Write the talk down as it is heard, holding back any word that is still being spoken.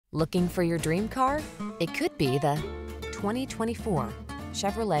Looking for your dream car? It could be the 2024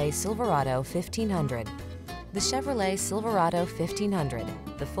 Chevrolet Silverado 1500. The Chevrolet Silverado 1500,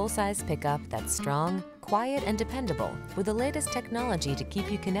 the full-size pickup that's strong, quiet, and dependable, with the latest technology to keep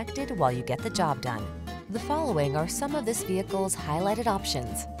you connected while you get the job done. The following are some of this vehicle's highlighted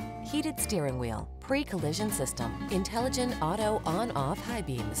options: heated steering wheel, pre-collision system, intelligent auto on-off high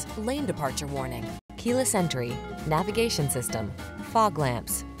beams, lane departure warning, keyless entry, navigation system, fog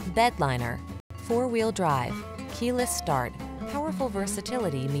lamps, bed liner, four-wheel drive, keyless start. Powerful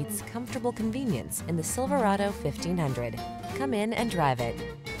versatility meets comfortable convenience in the Silverado 1500. Come in and drive it.